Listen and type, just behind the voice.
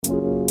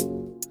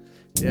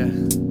Yeah,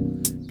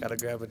 gotta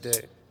grab a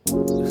dick.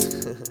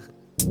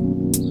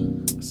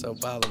 So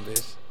ballin',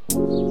 bitch.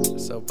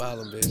 So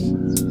ballin', bitch.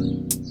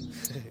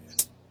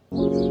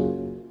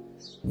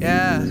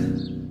 Yeah.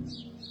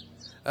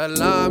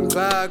 Alarm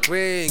clock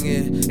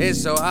ringing.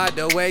 It's so hard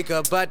to wake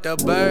up, but the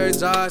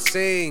birds are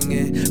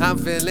singing. I'm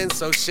feeling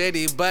so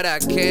shitty, but I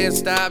can't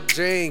stop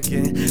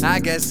drinking. I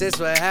guess it's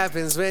what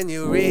happens when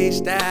you reach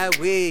that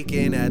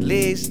weekend. At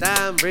least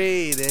I'm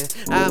breathing.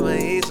 I'ma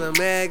eat some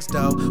eggs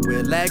though,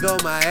 with Lego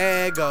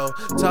my ego.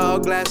 Tall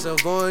glass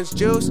of orange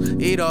juice,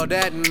 eat all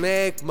that and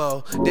make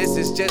more. This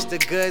is just a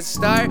good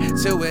start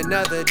to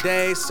another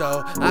day,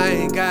 so I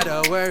ain't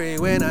gotta worry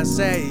when I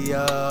say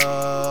yo.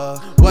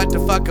 What the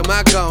fuck am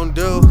I gon'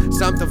 do?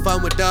 Something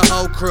fun with the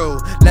whole crew.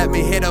 Let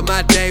me hit on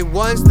my day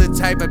ones, the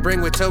type I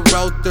bring with to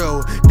roll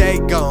through. They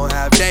gon'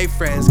 have they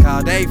friends,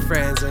 call they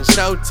friends and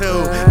show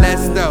too.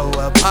 Let's throw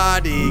a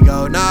party,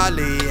 go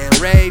gnarly and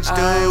rage dude.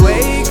 I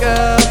wake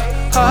up,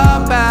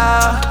 hop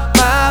out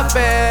my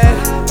bed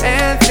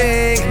and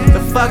think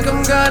the fuck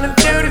I'm gonna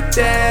do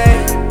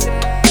today.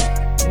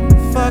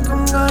 Fuck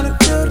I'm gonna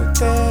do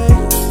today.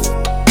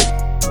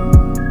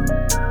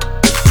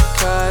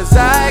 Cause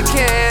I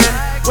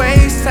can't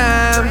waste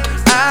time.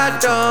 I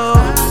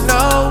don't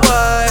know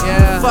what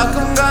the fuck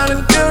I'm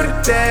gonna do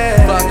today.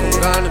 Fuck I'm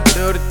gonna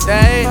do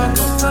today. Fuck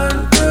I'm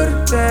gonna do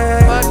today.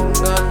 Fuck I'm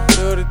gonna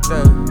do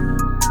today.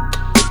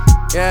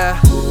 Yeah,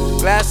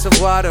 glass of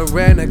water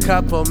and a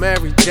couple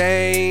Mary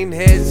Jane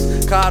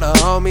hits. Call the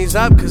homies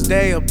up cause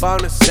they up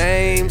on the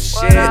same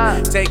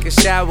shit. Take a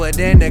shower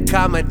then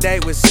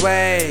accommodate with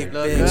sway,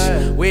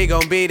 bitch. We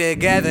gon' be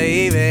together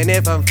even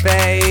if I'm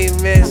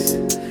famous.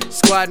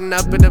 Squatting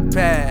up in the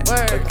pad,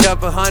 a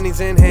couple honeys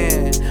in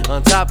hand.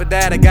 On top of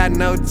that, I got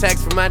no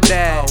text from my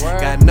dad.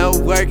 Got no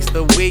work, it's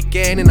the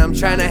weekend, and I'm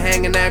tryna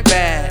hang in that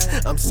bag.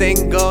 I'm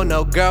single,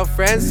 no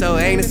girlfriend, so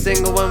ain't a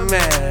single one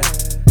mad.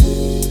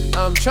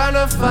 I'm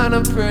tryna find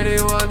a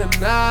pretty one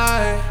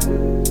tonight.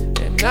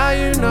 And now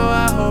you know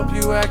I hope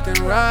you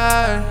acting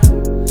right,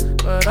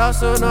 but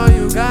also know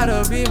you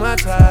gotta be my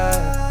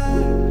type.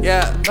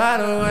 Yeah, by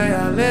the way,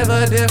 I live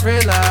a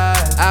different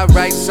life. I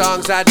write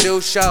songs, I do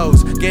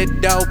shows,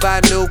 get dope, buy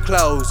new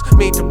clothes.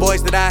 Meet the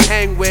boys that I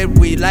hang with,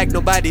 we like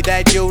nobody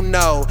that you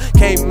know.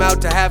 Came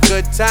out to have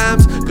good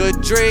times, good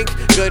drink,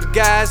 good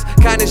guys.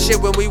 Kinda shit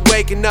when we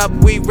waking up,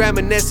 we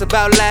reminisce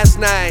about last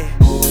night.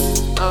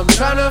 I'm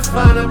tryna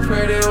find a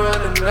pretty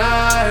one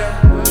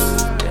tonight.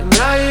 And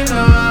now you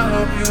know I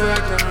hope you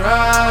acting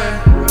right,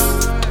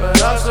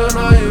 but also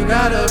know you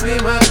gotta be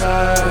my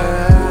type.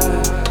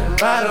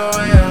 By the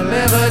way, I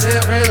live a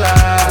different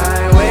life.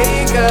 I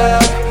wake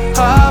up,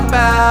 hop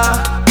out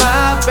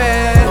my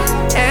bed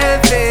and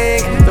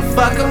think the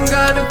fuck I'm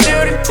gonna do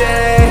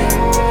today.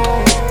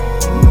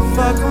 The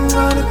fuck I'm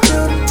gonna do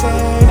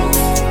today.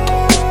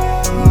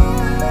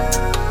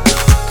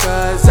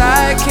 Cause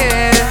I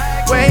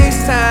can't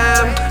waste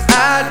time.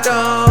 I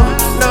don't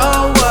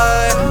know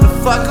what the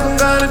fuck I'm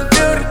gonna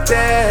do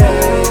today.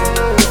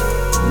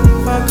 The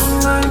fuck I'm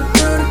gonna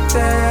do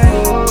today.